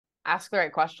ask the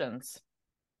right questions.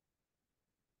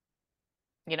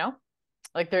 You know,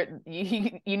 like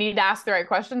you need to ask the right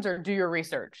questions or do your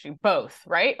research. You both,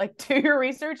 right? Like do your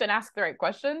research and ask the right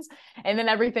questions. And then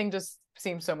everything just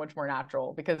seems so much more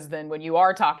natural, because then when you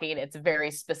are talking, it's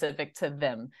very specific to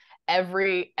them.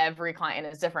 Every client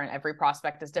is different. Every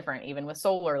prospect is different. Even with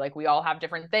solar, like we all have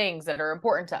different things that are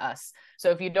important to us.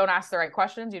 So if you don't ask the right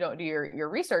questions, you don't do your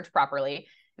research properly,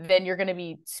 then you're going to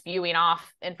be spewing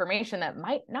off information that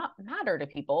might not matter to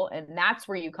people. And that's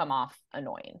where you come off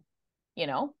annoying, you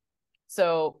know?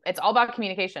 So it's all about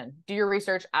communication. Do your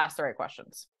research, ask the right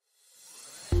questions.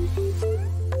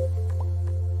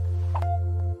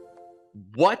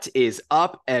 What is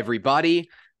up, everybody?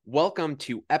 Welcome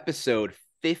to episode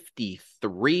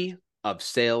 53 of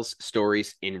Sales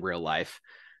Stories in Real Life.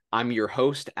 I'm your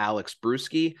host, Alex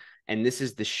Bruschi, and this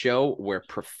is the show where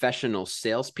professional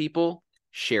salespeople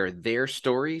share their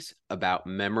stories about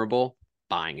memorable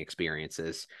buying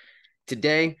experiences.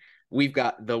 Today, we've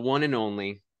got the one and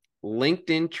only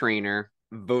LinkedIn trainer,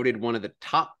 voted one of the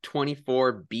top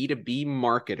 24 B2B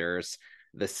marketers,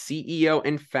 the CEO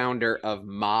and founder of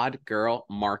Mod Girl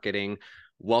Marketing.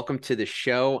 Welcome to the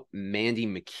show, Mandy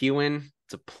McEwen.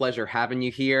 It's a pleasure having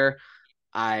you here.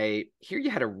 I hear you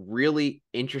had a really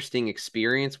interesting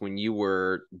experience when you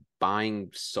were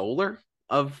buying solar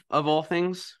of all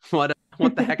things.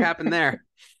 What the heck happened there?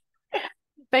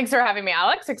 Thanks for having me,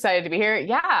 Alex. Excited to be here.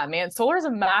 Yeah, man, solar is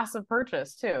a massive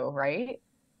purchase too, right?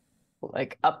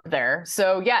 Like up there.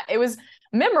 So yeah, it was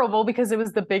memorable because it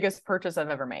was the biggest purchase I've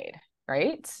ever made,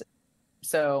 right?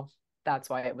 So that's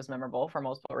why it was memorable for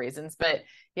multiple reasons. But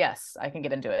yes, I can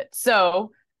get into it.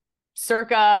 So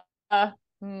circa,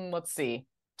 let's see,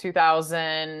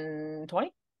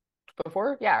 2020,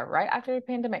 before, yeah, right after the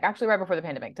pandemic, actually right before the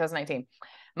pandemic, 2019,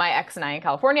 my ex and I in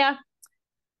California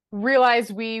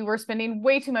realized we were spending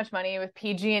way too much money with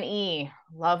PG&E,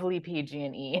 lovely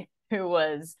PG&E, who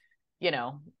was,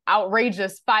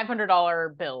 outrageous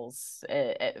 $500 bills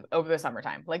over the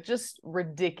summertime, like just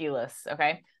ridiculous.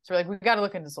 Okay. So we're like, we got to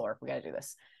look into solar. We got to do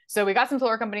this. So we got some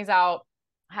solar companies out,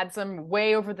 had some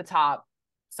way over the top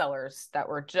sellers that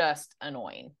were just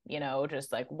annoying,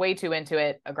 just like way too into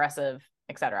it, aggressive,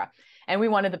 etc. And we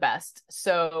wanted the best.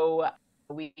 So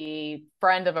we,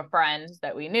 friend of a friend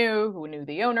that we knew, who knew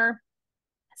the owner,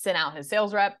 sent out his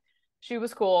sales rep. She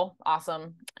was cool,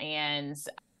 awesome. And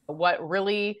what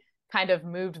really kind of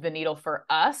moved the needle for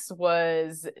us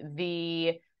was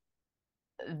the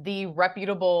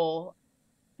reputable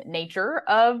nature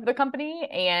of the company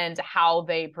and how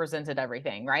they presented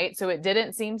everything, right? So it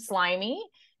didn't seem slimy.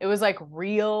 It was like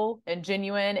real and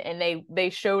genuine. And they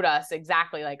showed us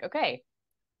exactly like, okay,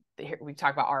 here we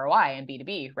talk about ROI and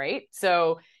B2B, right?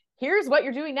 So here's what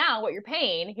you're doing now, what you're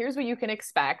paying, here's what you can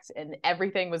expect. And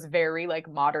everything was very like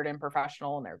modern and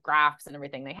professional, and their graphs and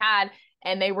everything they had.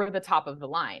 And they were the top of the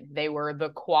line. They were the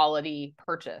quality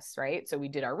purchase, right? So we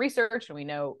did our research and we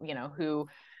know,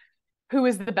 who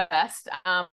is the best.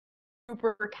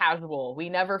 Super casual. We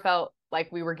never felt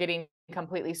like we were getting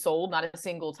completely sold, not a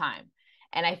single time.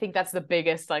 And I think that's the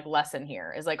biggest like lesson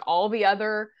here is like all the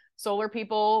other solar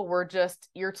people were just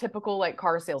your typical like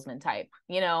car salesman type,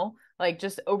 like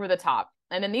just over the top.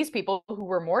 And then these people who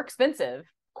were more expensive,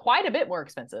 quite a bit more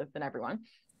expensive than everyone,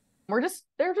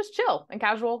 they're just chill and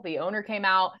casual. The owner came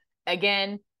out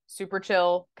again, super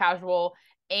chill, casual.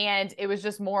 And it was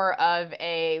just more of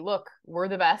a look, we're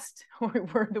the best.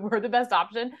 we're the best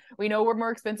option. We know we're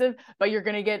more expensive, but you're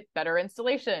going to get better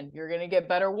installation. You're going to get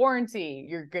better warranty.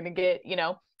 You're going to get,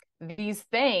 these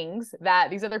things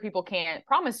that these other people can't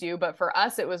promise you. But for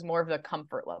us, it was more of the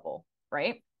comfort level,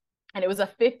 right? And it was a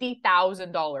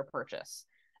 $50,000 purchase.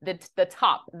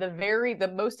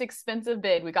 The most expensive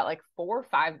bid. We got like 4 or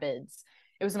 5 bids.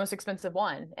 It was the most expensive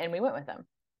one. And we went with them,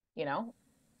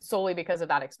 solely because of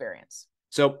that experience.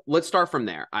 So let's start from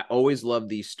there. I always love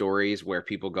these stories where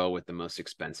people go with the most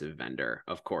expensive vendor,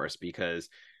 of course, because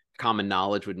common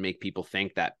knowledge would make people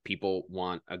think that people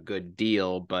want a good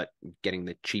deal, but getting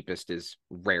the cheapest is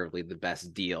rarely the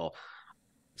best deal.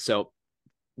 So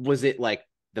was it like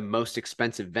the most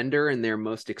expensive vendor and their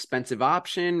most expensive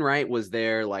option, right? Was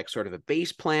there like sort of a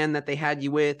base plan that they had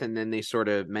you with, and then they sort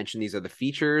of mentioned these other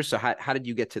features? So how did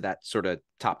you get to that sort of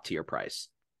top tier price?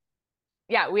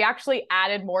 Yeah, we actually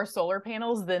added more solar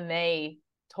panels than they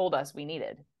told us we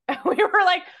needed. We were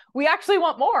like, we actually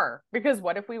want more, because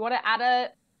what if we want to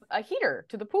add a heater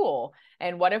to the pool?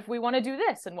 And what if we want to do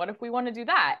this? And what if we want to do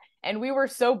that? And we were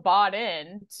so bought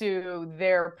in to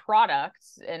their product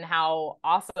and how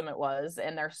awesome it was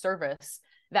and their service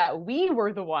that we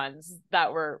were the ones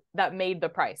that made the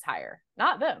price higher,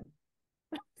 not them.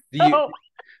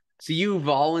 So you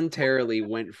voluntarily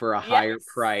went for a higher Yes.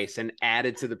 price and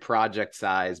added to the project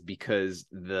size because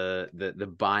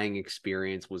the buying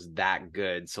experience was that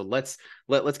good. So let's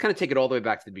kind of take it all the way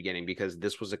back to the beginning, because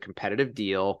this was a competitive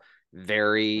deal, Mm-hmm.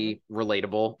 very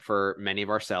relatable for many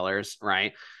of our sellers,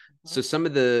 right? Mm-hmm. So some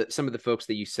of the folks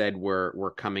that you said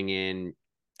were coming in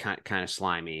kind of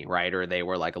slimy, right? Or they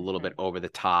were like a little bit Mm-hmm. over the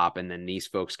top, and then these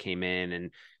folks came in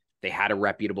and they had a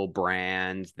reputable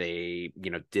brand. They,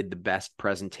 did the best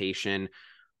presentation.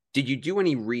 Did you do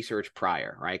any research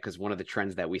prior, right? Because one of the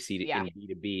trends that we see Yeah. in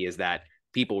B2B is that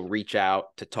people reach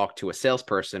out to talk to a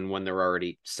salesperson when they're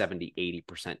already 70,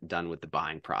 80% done with the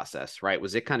buying process, right?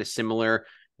 Was it kind of similar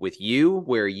with you,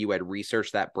 where you had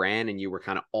researched that brand and you were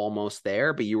kind of almost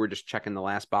there, but you were just checking the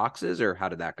last boxes, or how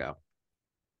did that go?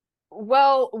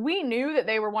 Well, we knew that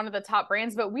they were one of the top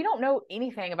brands, but we don't know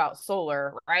anything about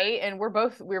solar, right? And we're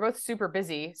both super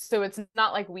busy. So it's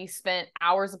not like we spent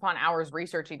hours upon hours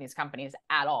researching these companies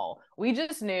at all. We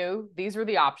just knew these were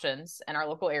the options in our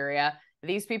local area.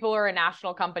 These people are a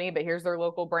national company, but here's their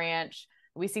local branch.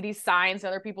 We see these signs in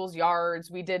other people's yards.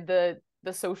 We did the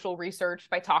social research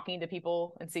by talking to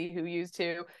people and see who used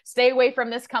to stay away from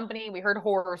this company. We heard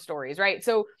horror stories, right?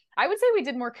 So I would say we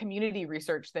did more community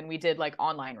research than we did like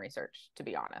online research, to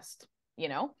be honest,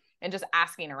 and just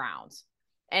asking around.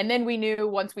 And then we knew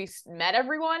once we met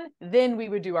everyone, then we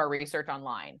would do our research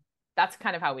online. That's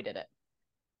kind of how we did it.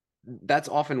 That's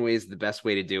often ways the best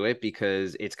way to do it,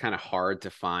 because it's kind of hard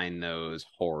to find those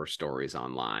horror stories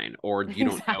online, or you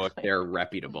don't know if Exactly. they're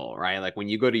reputable, right? Like when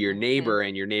you go to your Mm-hmm. neighbor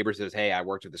and your neighbor says, "Hey, I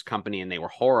worked with this company and they were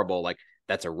horrible," like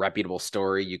that's a reputable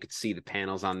story. You could see the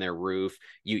panels on their roof.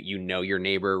 You know your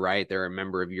neighbor, right? They're a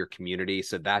member of your community.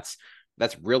 So that's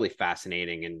really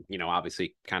fascinating, and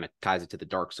obviously kind of ties it to the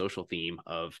dark social theme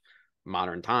of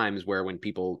modern times, where when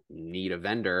people need a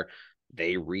vendor,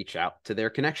 they reach out to their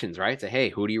connections, right? Say, hey,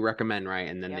 who do you recommend, right?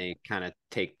 And then Yep. they kind of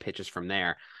take pitches from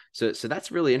there. So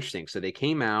that's really interesting. So they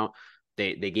came out,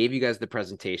 they gave you guys the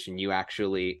presentation. You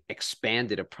actually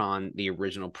expanded upon the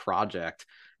original project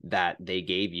that they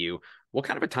gave you. What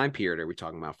kind of a time period are we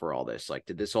talking about for all this? Like,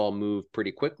 did this all move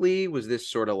pretty quickly? Was this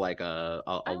sort of like a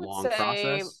I would long say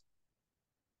process?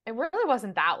 it really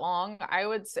wasn't that long. I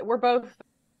would say we're both,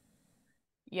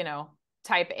 you know,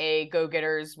 type A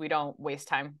go-getters. We don't waste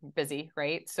time busy,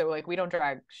 right? So like we don't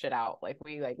drag shit out. Like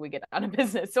we get out of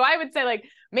business. So I would say like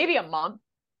maybe a month,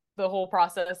 the whole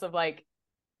process of like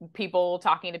people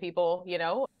talking to people.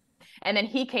 And then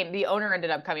the owner ended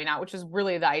up coming out, which is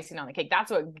really the icing on the cake.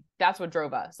 That's what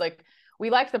drove us. Like we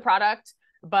liked the product,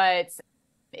 but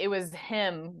it was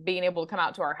him being able to come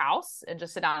out to our house and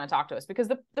just sit down and talk to us, because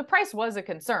the price was a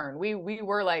concern. We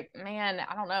were like, man,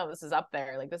 I don't know, this is up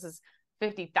there. Like this is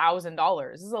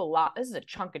 $50,000. This is a lot. This is a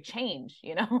chunk of change.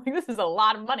 This is a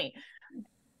lot of money.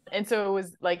 And so it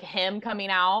was like him coming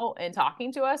out and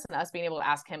talking to us and us being able to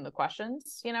ask him the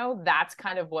questions. That's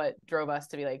kind of what drove us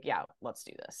to be like, yeah, let's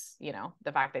do this.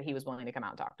 The fact that he was willing to come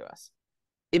out and talk to us.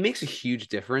 It makes a huge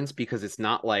difference, because it's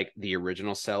not like the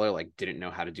original seller like didn't know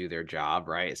how to do their job,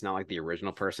 right? It's not like the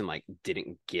original person like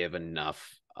didn't give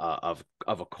enough of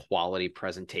a quality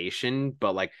presentation.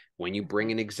 But like when you Mm-hmm.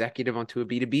 bring an executive onto a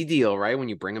B2B deal, right? When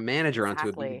you bring a manager onto a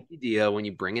Exactly. B2B deal, when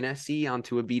you bring an SE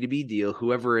onto a B2B deal,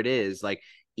 whoever it is, like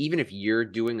even if you're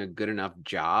doing a good enough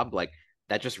job, like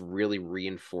that just really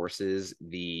reinforces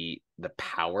the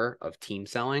power of team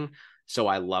selling. So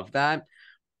I love that.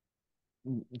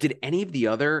 Did any of the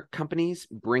other companies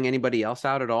bring anybody else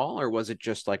out at all, or was it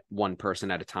just like one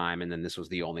person at a time, and then this was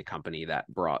the only company that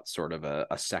brought sort of a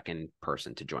second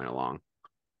person to join along?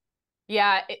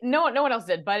 Yeah, no one else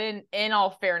did. But in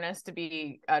all fairness, to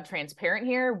be transparent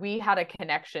here, we had a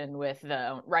connection with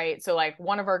the right. So like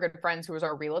one of our good friends, who was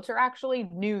our realtor, actually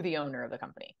knew the owner of the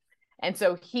company, and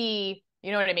so he,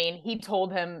 you know what I mean. He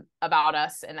told him about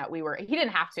us and that we were. He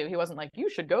didn't have to. He wasn't like you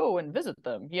should go and visit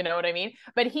them. You know what I mean?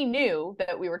 But he knew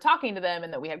that we were talking to them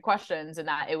and that we had questions and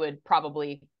that it would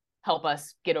probably help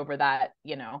us get over that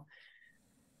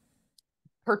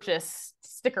purchase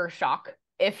sticker shock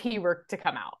if he were to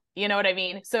come out. You know what I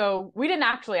mean? So we didn't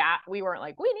actually, we weren't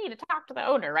like, we need to talk to the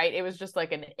owner, right? It was just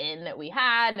like an in that we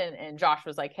had. And Josh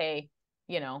was like, hey,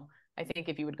 I think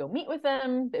if you would go meet with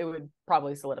them, it would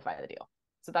probably solidify the deal.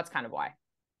 So that's kind of why.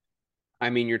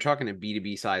 I mean, you're talking a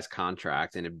B2B size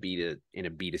contract and a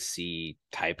B2C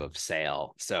type of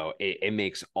sale. So it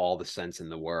makes all the sense in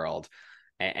the world.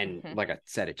 And Mm-hmm. like I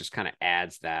said, it just kind of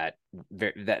adds that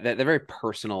very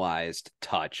personalized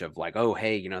touch of like, oh,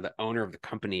 hey, the owner of the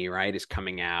company, right, is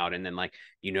coming out, and then like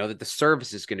that the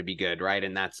service is going to be good, right?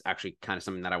 And that's actually kind of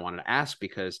something that I wanted to ask,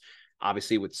 because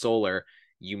obviously with solar,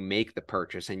 you make the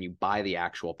purchase and you buy the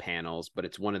actual panels, but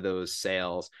it's one of those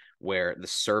sales where the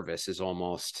service is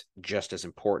almost just as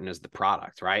important as the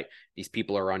product, right? These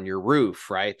people are on your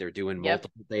roof, right? They're doing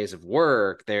multiple days of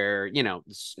work. They're,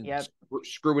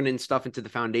 screwing in stuff into the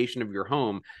foundation of your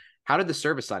home. How did the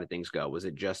service side of things go? Was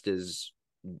it just as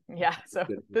Yeah, so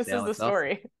this is the itself?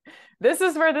 story. This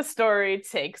is where the story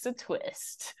takes a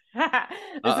twist.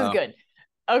 This is good.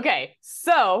 Okay,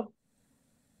 so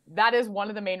that is one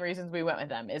of the main reasons we went with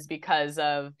them, is because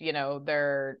of,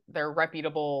 they're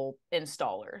reputable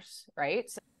installers, right?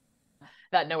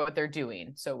 That know what they're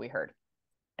doing. So we heard.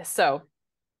 So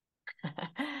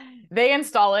they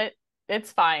install it.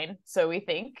 It's fine. So we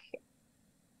think.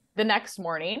 The next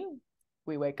morning,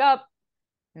 we wake up,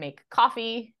 make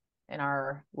coffee in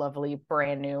our lovely,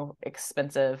 brand new,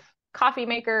 expensive coffee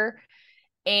maker.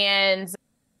 And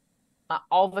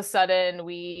all of a sudden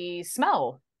we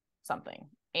smell something,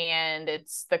 and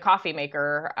it's the coffee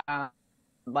maker,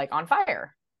 like on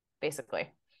fire, basically.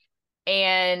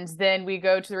 And then we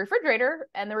go to the refrigerator,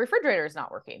 and the refrigerator is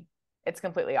not working. It's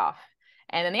completely off.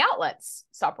 And then the outlets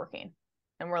stop working.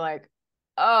 And we're like,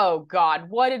 oh God,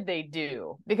 what did they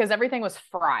do? Because everything was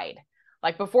fried.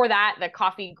 Like before that, the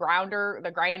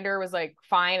grinder was like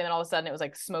fine. And then all of a sudden it was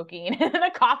like smoking. And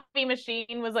the coffee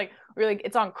machine was like,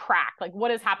 it's on crack. Like,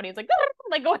 what is happening? It's like,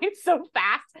 like going so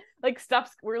fast, like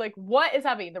we're like, what is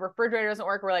happening? The refrigerator doesn't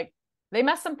work. We're like, they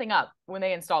messed something up when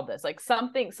they installed this. Like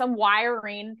some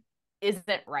wiring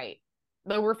isn't right.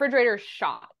 The refrigerator is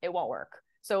shot. It won't work.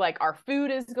 So like our food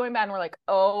is going bad, and we're like,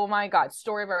 oh my God,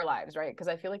 story of our lives, right? Because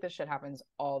I feel like this shit happens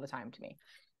all the time to me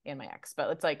and my ex, but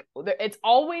it's like, it's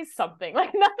always something.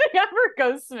 Like nothing ever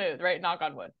goes smooth, right? Knock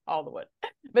on wood, all the wood.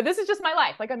 But this is just my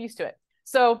life. Like I'm used to it.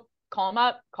 So call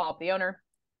up the owner.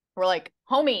 We're like,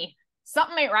 homie,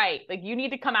 something ain't right. Like you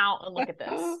need to come out and look at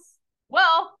this.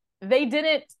 Well, they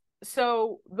didn't.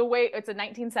 So the way it's a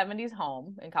 1970s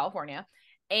home in California.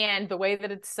 And the way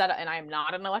that it's set up, and I'm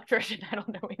not an electrician, I don't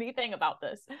know anything about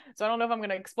this. So I don't know if I'm going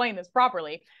to explain this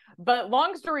properly. But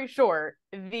long story short,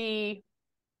 the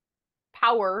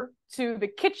power to the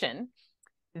kitchen,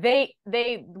 they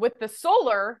with the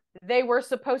solar, they were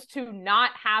supposed to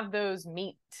not have those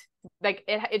meet. Like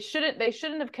they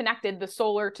shouldn't have connected the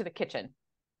solar to the kitchen.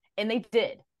 And they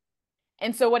did.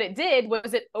 And so what it did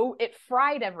was it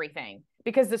fried everything,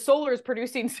 because the solar is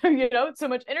producing so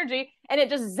much energy, and it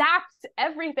just zapped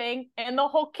everything in the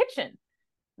whole kitchen.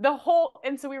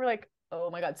 And so we were like,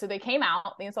 oh my God. So the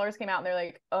installers came out, and they're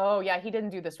like, oh yeah, he didn't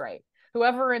do this right.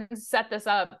 Whoever set this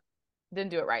up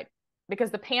didn't do it right, because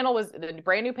the panel was the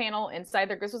brand new panel inside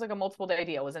this was like a multiple day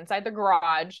deal, was inside the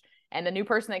garage. And the new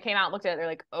person that came out looked at it, they're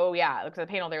like, oh yeah, looked at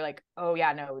the panel. They're like, oh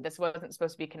yeah, no, this wasn't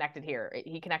supposed to be connected here.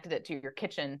 He connected it to your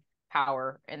kitchen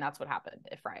power, and that's what happened.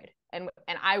 It fried. And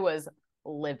I was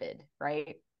livid,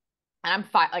 right? And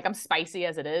I'm spicy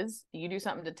as it is. You do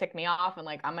something to tick me off, and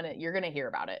like you're gonna hear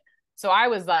about it. So I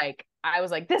was like,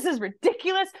 this is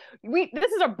ridiculous.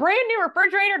 This is a brand new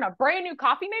refrigerator and a brand new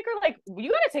coffee maker. Like,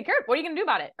 you gotta take care of it. What are you gonna do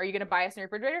about it? Are you gonna buy us a new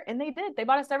refrigerator? And they did. They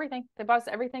bought us everything. They bought us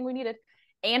everything we needed,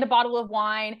 and a bottle of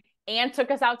wine, and took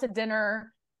us out to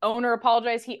dinner. Owner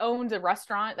apologized. He owned a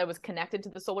restaurant that was connected to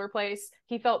the solar place.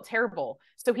 He felt terrible.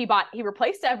 So he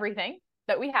replaced everything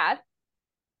that we had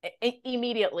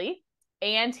immediately.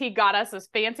 And he got us this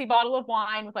fancy bottle of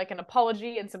wine with like an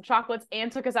apology and some chocolates,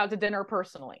 and took us out to dinner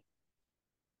personally.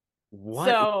 What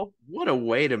a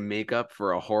way to make up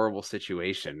for a horrible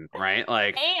situation, right?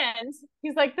 Like, and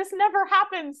he's like, this never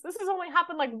happens. This has only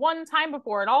happened like one time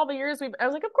before in all the years I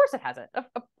was like, of course it hasn't.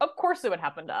 Of course it would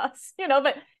happen to us,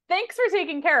 but thanks for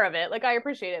taking care of it. Like, I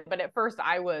appreciate it. But at first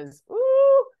I was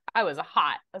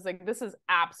hot. I was like, this is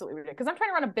absolutely ridiculous, because I'm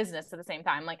trying to run a business at the same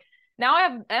time. Like, now I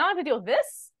don't have to deal with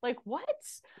this. Like, what?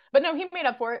 But no, he made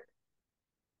up for it.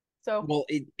 So, well,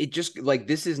 it just like,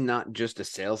 this is not just a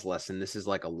sales lesson. This is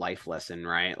like a life lesson,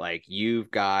 right? Like,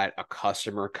 you've got a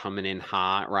customer coming in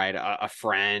hot, right? A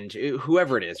friend,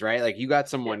 whoever it is, right? Like, you got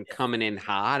someone coming in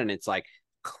hot, and it's like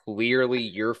clearly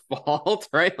your fault,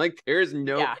 right? Like, there's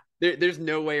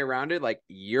no way around it. Like,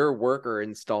 your worker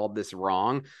installed this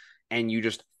wrong, and you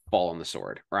just fall on the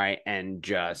sword, right? And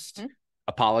just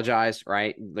apologize,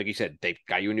 right? Like you said, they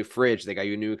got you a new fridge, they got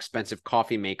you a new expensive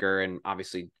coffee maker, and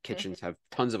obviously kitchens have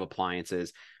tons of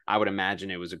appliances. I would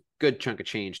imagine it was a good chunk of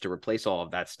change to replace all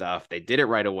of that stuff. They did it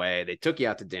right away. They took you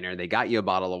out to dinner. They got you a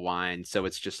bottle of wine. So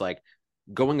it's just like,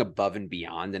 going above and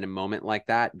beyond in a moment like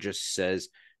that just says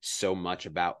so much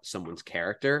about someone's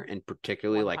character, and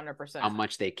particularly 100%. Like how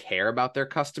much they care about their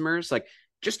customers. Like,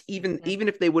 just even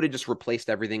if they would have just replaced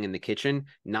everything in the kitchen,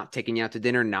 not taking you out to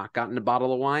dinner, not gotten a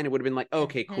bottle of wine, it would have been like,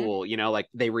 okay, cool, you know, like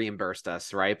they reimbursed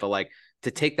us, right? But like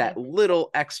to take that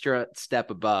little extra step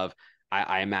above,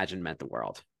 I imagine meant the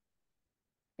world.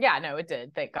 Yeah, no, it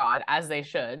did. Thank God, as they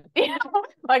should. You know,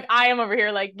 like I am over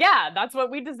here, like, yeah, that's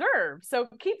what we deserve. So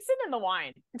keep sending the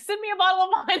wine. Send me a bottle of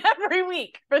wine every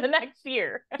week for the next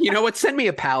year. You know what? Send me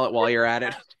a pallet while you're at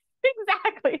it.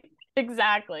 Exactly.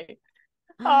 Exactly.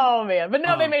 Oh man, but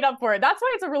no, they made up for it. That's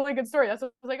why it's a really good story. That's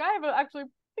what I was like, I have a actually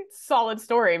solid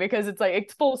story because it's like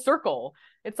it's full circle.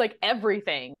 It's like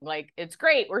everything. Like it's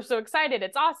great. We're so excited.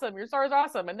 It's awesome. Your star is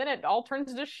awesome. And then it all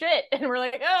turns to shit. And we're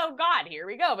like, oh God, here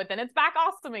we go. But then it's back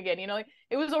awesome again. You know, like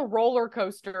it was a roller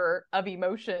coaster of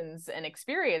emotions and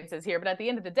experiences here. But at the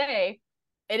end of the day,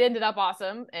 it ended up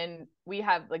awesome. And we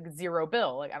have like zero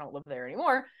bill. Like I don't live there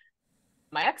anymore.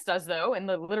 My ex does though. And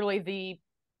literally the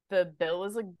bill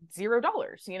is like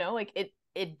 $0, you know, like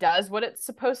it does what it's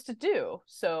supposed to do.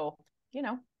 So, you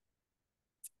know,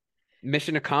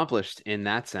 mission accomplished in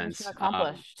that sense. mission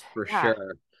accomplished. For Yeah.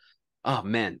 sure. Oh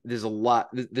man, there's a lot.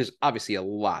 There's obviously a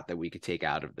lot that we could take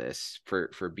out of this for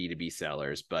B2B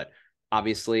sellers, but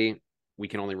obviously we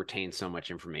can only retain so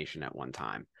much information at one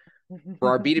time. For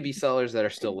our B2B sellers that are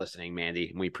still listening, Mandy,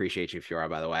 and we appreciate you if you are,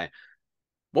 by the way,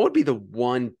 what would be the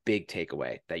one big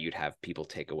takeaway that you'd have people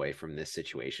take away from this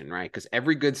situation, right? Because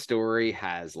every good story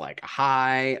has like a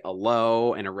high, a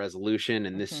low, and a resolution,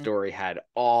 and this story had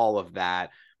all of that.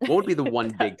 What would be the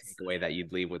one big takeaway that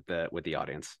you'd leave with the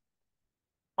audience?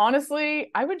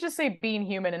 Honestly, I would just say being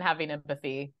human and having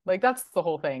empathy. Like that's the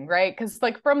whole thing, right? Because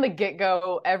like from the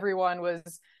get-go, everyone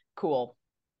was cool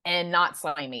and not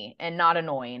slimy and not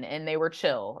annoying and they were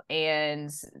chill and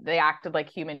they acted like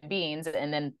human beings.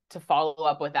 And then to follow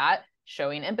up with that,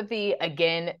 showing empathy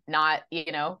again, not,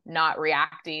 you know, not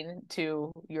reacting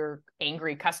to your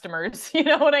angry customers, you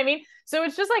know what I mean? So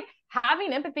it's just like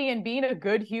having empathy and being a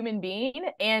good human being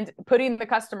and putting the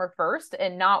customer first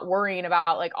and not worrying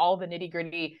about like all the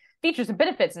nitty-gritty features and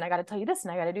benefits and I got to tell you this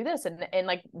and I got to do this and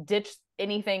like ditch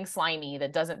anything slimy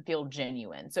that doesn't feel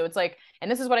genuine. So it's like, and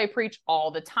this is what I preach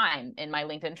all the time in my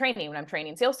LinkedIn training when I'm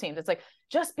training sales teams. It's like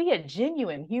just be a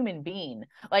genuine human being.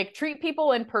 Like treat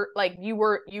people like you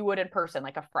would in person,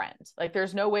 like a friend. Like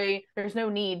there's no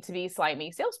need to be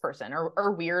slimy salesperson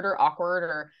or weird or awkward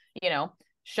or, you know,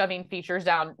 shoving features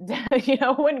down, you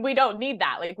know, when we don't need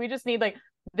that. Like we just need like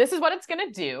this is what it's going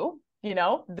to do. You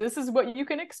know, this is what you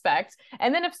can expect.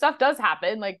 And then if stuff does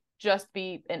happen, like just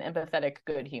be an empathetic,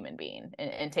 good human being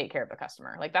and take care of the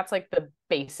customer. Like that's like the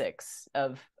basics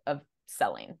of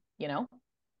selling, you know?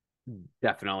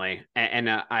 Definitely. And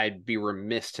I'd be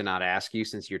remiss to not ask you,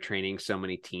 since you're training so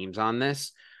many teams on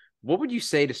this, what would you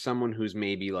say to someone who's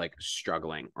maybe like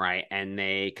struggling, right? And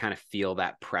they kind of feel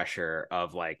that pressure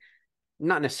of like,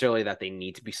 not necessarily that they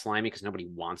need to be slimy because nobody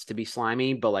wants to be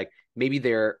slimy, but like maybe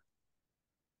they're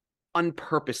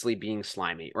unpurposely being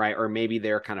slimy, right? Or maybe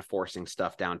they're kind of forcing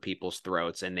stuff down people's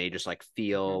throats and they just like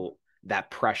feel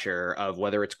that pressure of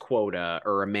whether it's quota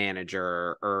or a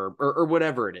manager or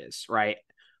whatever it is, right?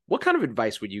 What kind of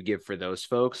advice would you give for those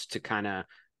folks to kind of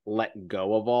let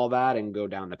go of all that and go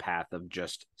down the path of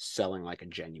just selling like a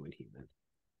genuine human?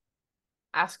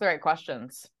 Ask the right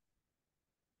questions.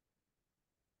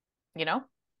 You know,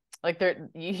 like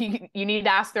you need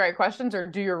to ask the right questions or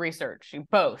do your research. You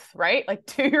both, right? Like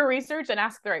do your research and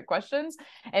ask the right questions.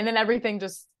 And then everything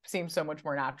just seems so much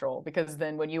more natural because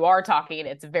then when you are talking,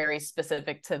 it's very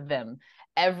specific to them.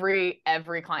 Every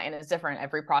client is different.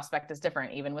 Every prospect is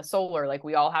different. Even with solar, like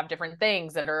we all have different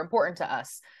things that are important to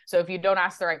us. So if you don't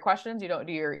ask the right questions, you don't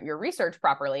do your research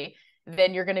properly,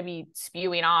 then you're going to be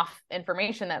spewing off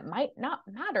information that might not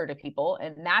matter to people.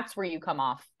 And that's where you come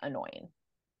off annoying,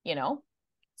 you know?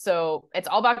 So it's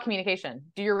all about communication.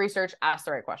 Do your research, ask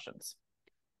the right questions.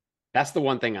 That's the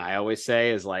one thing I always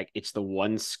say is like, it's the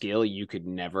one skill you could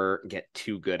never get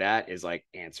too good at is like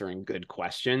answering good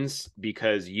questions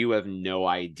because you have no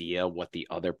idea what the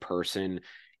other person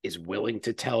is willing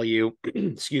to tell you,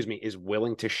 excuse me, is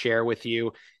willing to share with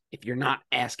you if you're not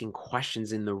asking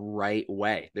questions in the right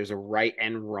way. There's a right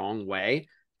and wrong way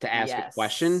to ask a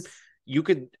question. You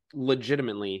could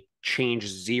legitimately change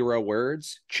 0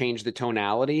 words, change the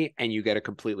tonality, and you get a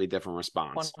completely different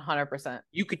response. 100%.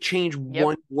 You could change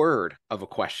one word of a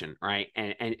question, right?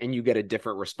 And you get a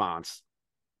different response.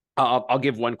 I'll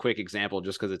give one quick example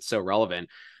just because it's so relevant.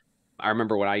 I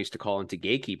remember when I used to call into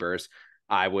gatekeepers,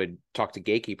 I would talk to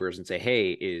gatekeepers and say,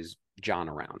 hey, is John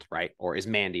around, right? Or is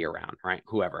Mandy around, right?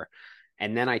 Whoever.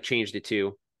 And then I changed it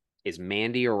to, is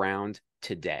Mandy around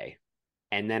today?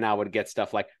 And then I would get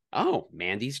stuff like, oh,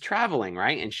 Mandy's traveling,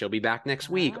 right? And she'll be back next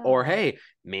week. Or, Ah, hey,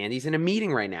 Mandy's in a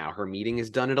meeting right now. Her meeting is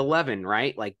done at 11,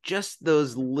 right? Like just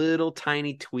those little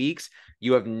tiny tweaks,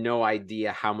 you have no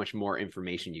idea how much more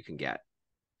information you can get.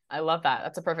 I love that.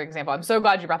 That's a perfect example. I'm so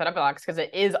glad you brought that up, Alex, because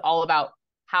it is all about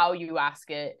how you ask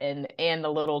it and the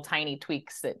little tiny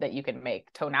tweaks that you can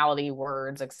make, tonality,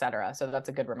 words, etc. So that's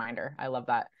a good reminder. I love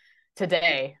that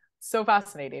today. So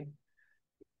fascinating.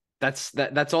 That's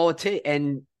all it takes.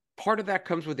 And part of that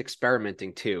comes with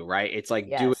experimenting too, right? It's like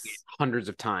doing it Yes. hundreds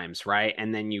of times, right?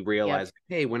 And then you Yep. realize,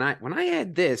 hey, when I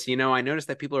add this, I noticed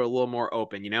that people are a little more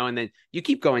open, and then you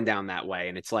keep going down that way.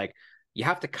 And it's like you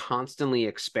have to constantly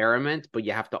experiment, but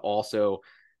you have to also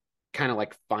kind of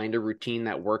like find a routine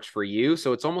that works for you.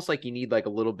 So it's almost like you need like a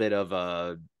little bit of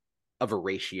a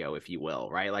ratio, if you will,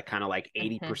 right? Like kind of like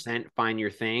Mm-hmm. 80% find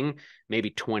your thing, maybe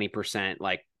 20%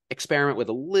 like experiment with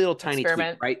a little tiny tweak,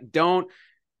 Experiment. right? Don't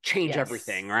change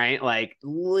everything, Yes. right? Like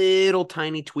little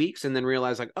tiny tweaks and then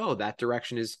realize like, oh, that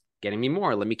direction is getting me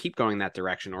more. Let me keep going that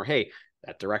direction. Or hey,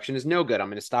 that direction is no good. I'm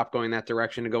going to stop going that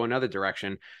direction and go another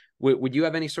direction. Would you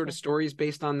have any sort of stories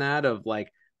based on that of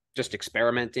like just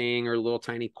experimenting or little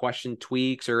tiny question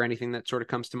tweaks or anything that sort of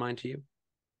comes to mind to you?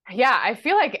 Yeah, I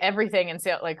feel like everything in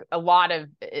sales, like a lot of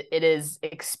it is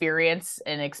experience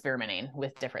and experimenting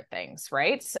with different things,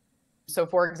 right? So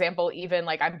for example, even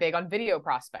like I'm big on video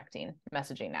prospecting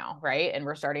messaging now, right? And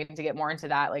we're starting to get more into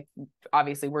that. Like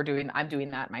obviously I'm doing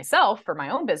that myself for my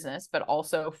own business, but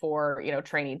also for,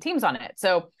 training teams on it.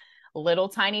 So little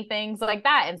tiny things like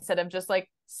that, instead of just like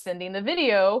sending the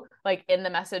video like in the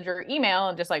message or email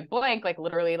and just like blank, like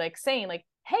literally like saying like,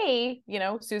 hey,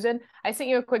 Susan, I sent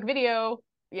you a quick video,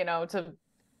 to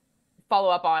follow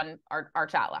up on our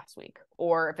chat last week.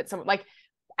 Or if it's some like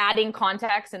adding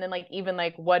context and then like even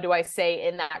like what do I say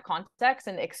in that context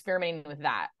and experimenting with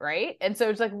that, right? And so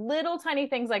it's like little tiny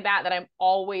things like that I'm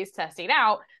always testing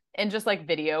out, and just like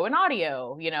video and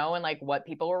audio, and like what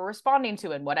people are responding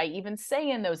to and what I even say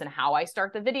in those and how I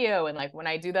start the video. And like when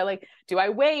I do that, like do I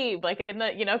wave like in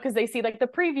the, because they see like the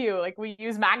preview, like we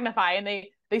use Magnify and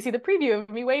they see the preview of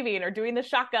me waving or doing the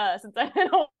shaka since I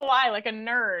don't know why, like a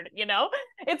nerd,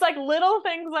 it's like little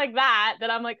things like that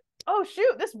I'm like, oh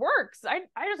shoot, this works. I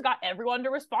just got everyone to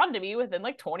respond to me within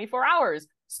like 24 hours.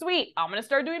 Sweet. I'm going to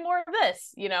start doing more of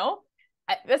this,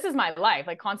 this is my life,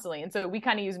 like constantly. And so we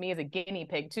kind of use me as a guinea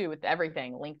pig too with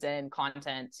everything, LinkedIn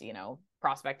content,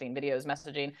 prospecting, videos,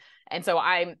 messaging. And so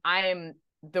I'm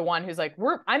the one who's like,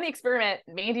 I'm the experiment.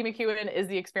 Mandy McEwen is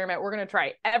the experiment. We're going to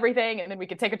try everything. And then we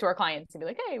could take it to our clients and be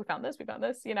like, hey, we found this,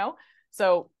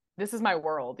 So this is my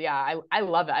world. Yeah. I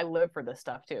love it. I live for this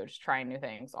stuff too. Just trying new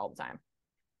things all the time.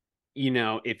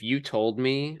 If you told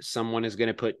me someone is going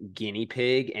to put guinea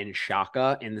pig and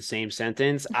shaka in the same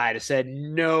sentence, I'd have said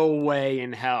no way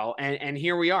in hell. And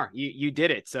here we are. You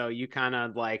did it. So you kind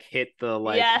of like hit the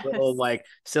like little Yes. like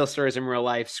sales stories in real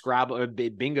life Scrabble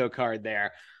bingo card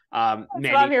there. That's what I'm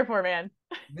Mandy, here for, man.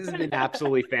 this has been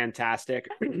absolutely fantastic.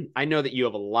 I know that you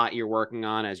have a lot you're working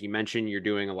on. As you mentioned, you're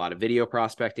doing a lot of video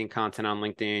prospecting content on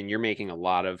LinkedIn. You're making a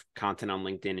lot of content on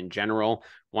LinkedIn in general.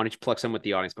 Why don't you plug some with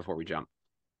the audience before we jump?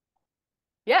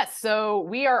 Yes. So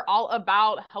we are all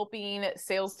about helping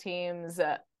sales teams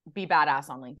be badass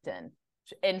on LinkedIn,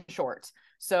 in short.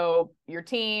 So your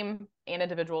team and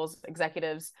individuals,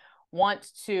 executives want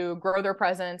to grow their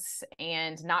presence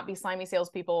and not be slimy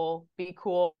salespeople, be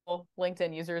cool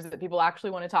LinkedIn users that people actually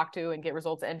want to talk to and get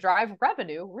results and drive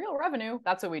revenue, real revenue.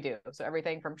 That's what we do. So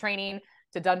everything from training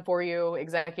to done for you,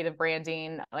 executive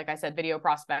branding, like I said, video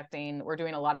prospecting. We're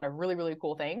doing a lot of really, really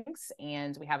cool things.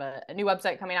 And we have a new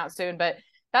website coming out soon, but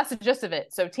that's the gist of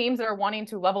it. So teams that are wanting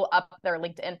to level up their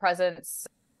LinkedIn presence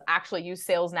actually use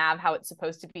Sales Nav how it's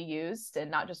supposed to be used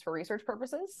and not just for research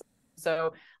purposes.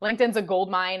 So LinkedIn's a gold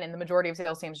mine, and the majority of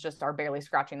sales teams just are barely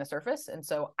scratching the surface. And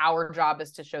so our job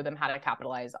is to show them how to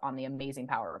capitalize on the amazing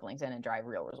power of LinkedIn and drive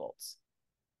real results.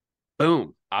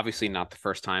 Boom. Obviously, not the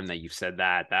first time that you've said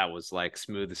that. That was like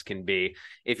smooth as can be.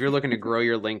 If you're looking to grow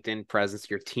your LinkedIn presence,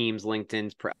 your team's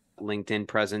LinkedIn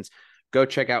presence, go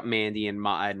check out Mandy and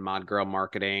Mod Girl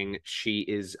Marketing. She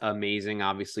is amazing,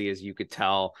 obviously, as you could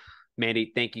tell.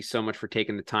 Mandy, thank you so much for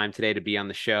taking the time today to be on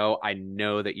the show. I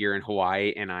know that you're in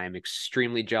Hawaii, and I'm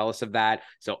extremely jealous of that.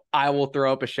 So I will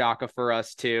throw up a shaka for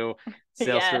us too.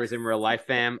 Sales Yes. Stories in Real Life,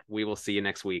 fam. We will see you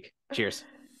next week. Cheers.